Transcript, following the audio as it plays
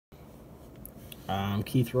I'm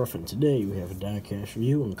Keith Ruffin. Today we have a diecast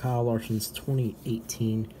review on Kyle Larson's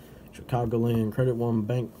 2018 Chicagoland Credit One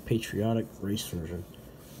Bank Patriotic Race version.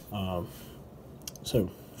 So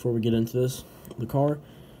before we get into this, the car,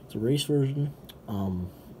 it's a race version.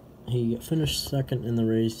 He finished second in the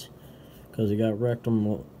race because he got wrecked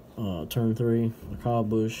on turn 3 by Kyle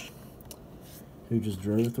Busch, who just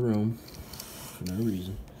drove through him for no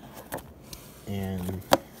reason. And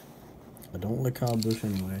I don't like Kyle Busch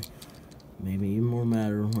anyway. Maybe even more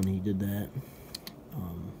matter when he did that.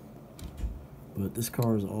 But this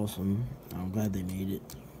car is awesome. I'm glad they made it.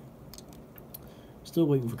 Still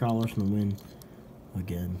waiting for Kyle Larson to win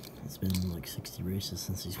again. It's been like 60 races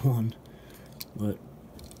since he's won. But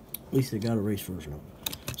at least they got a race version of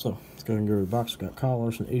it. So let's go ahead and go to the box. We got Kyle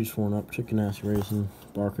Larson, ages 4 and up, Chicken Ass Racing,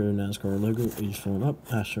 Barcode NASCAR logo, ages 4 and up,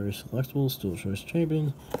 Asher Race Collectibles, Steel Choice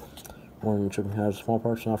Champions, Warren Chicken has small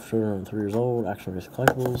parts not for sure, and 3 years old, Action Race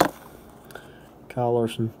Collectibles. Kyle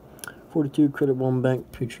Larson, 42 Credit One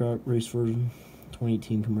Bank Patriotic Race version,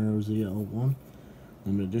 2018 Camaro ZL1,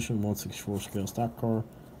 limited edition 1/64 scale stock car,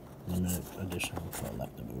 limited edition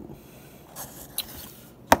collectible.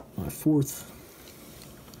 My 4th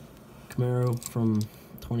Camaro from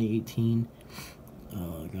 2018.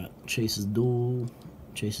 Got Chase's Duel,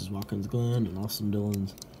 Chase's Watkins Glen, and Austin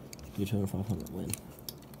Dillon's Daytona 500 win.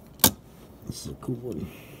 This is a cool one.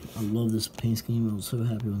 I love this paint scheme. I was so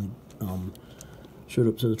happy when they showed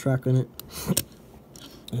up to the track in it.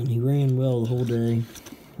 And he ran well the whole day.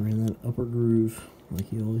 Ran that upper groove like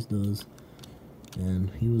he always does. And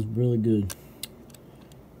he was really good.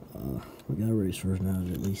 We got a race version out of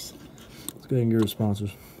it at least. Let's go ahead and go to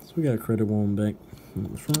sponsors. So we got a Credit One Bank on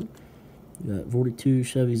the front. We got 42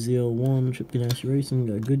 Chevy ZL1, Chip Ganassi Racing.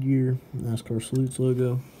 Got Goodyear, NASCAR Salutes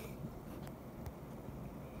logo.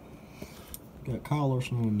 Got Kyle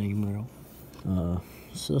Larson on the name rail.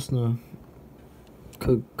 Cessna,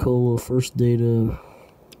 Coca-Cola, First Data,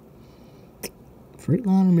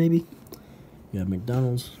 Freightliner maybe. Got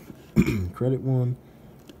McDonald's, Credit One.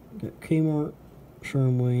 Got Kmart,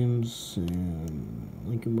 Sherwin-Williams, and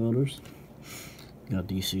Lincoln Motors. Got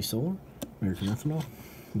DC Solar, American Ethanol.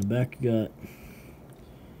 In the back you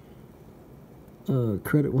got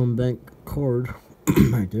Credit One Bank card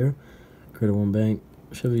right there. Credit One Bank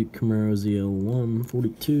Chevy Camaro ZL1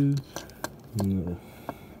 42. In the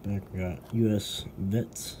back we got US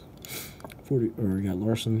Vets 40, or we got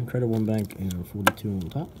Larson, Credit One Bank, and 42 on the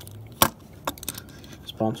top.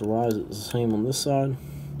 Sponsor wise, it's the same on this side.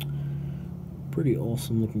 Pretty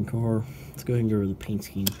awesome looking car. Let's go ahead and go over the paint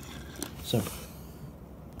scheme. So,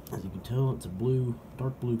 as you can tell, it's a blue,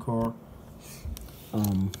 dark blue car.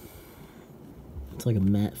 It's like a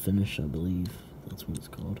matte finish, I believe. That's what it's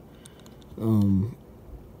called.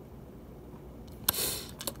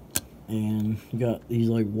 And you got these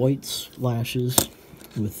like white splashes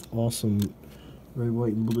with awesome red,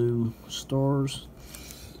 white, and blue stars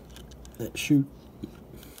that shoot.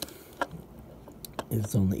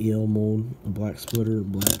 It's on the EL mold, a black splitter,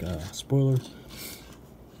 black spoiler.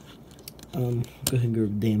 Go ahead and go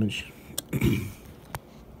with damage.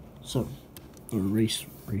 So, or race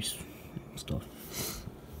stuff.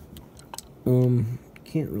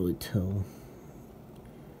 Can't really tell.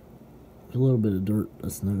 A little bit of dirt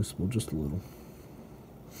that's noticeable, just a little.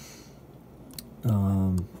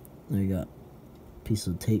 There you got a piece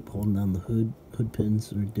of tape holding down the hood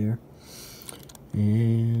pins right there,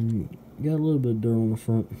 and you got a little bit of dirt on the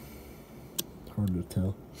front. Hard to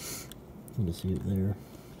tell. You can see it there.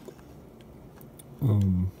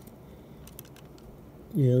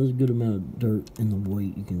 Yeah, there's a good amount of dirt in the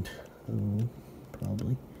white. You can tell,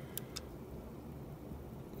 probably.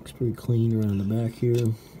 Looks pretty clean around the back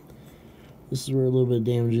here. This is where a little bit of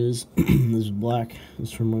damage is. This is black. This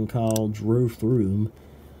is from when Kyle drove through him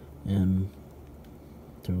and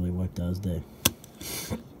totally wiped out his day.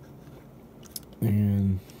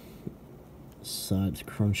 And sides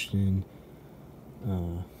crunched in. I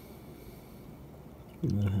don't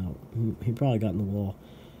know how. He probably got in the wall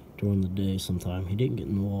during the day sometime. He didn't get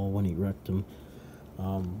in the wall when he wrecked him.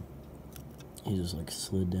 He just like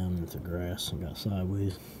slid down into the grass and got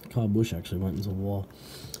sideways. Kyle Busch actually went into the wall.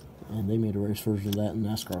 And they made a race version of that in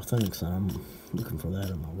NASCAR Authentics, and I'm looking for that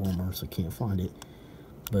in my Walmart, so I can't find it.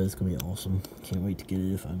 But it's going to be awesome. Can't wait to get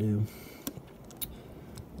it if I do.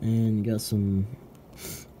 And you got some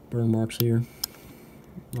burn marks here.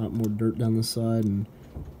 A lot more dirt down this side, and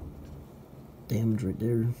damage right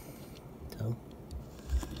there. Tell.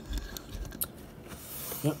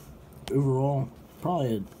 Yep. Overall,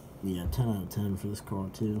 probably a 10 out of 10 for this car,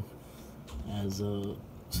 too. As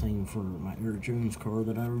same for my Eric Jones car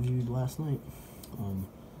that I reviewed last night.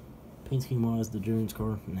 Paint scheme wise, the Jones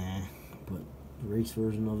car, nah, but race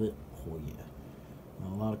version of it. Oh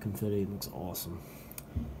yeah, a lot of confetti. It looks awesome.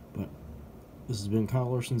 But this has been Kyle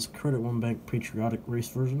Larson's Credit One Bank Patriotic Race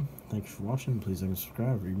version. Thanks for watching. Please like and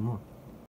subscribe. Read more.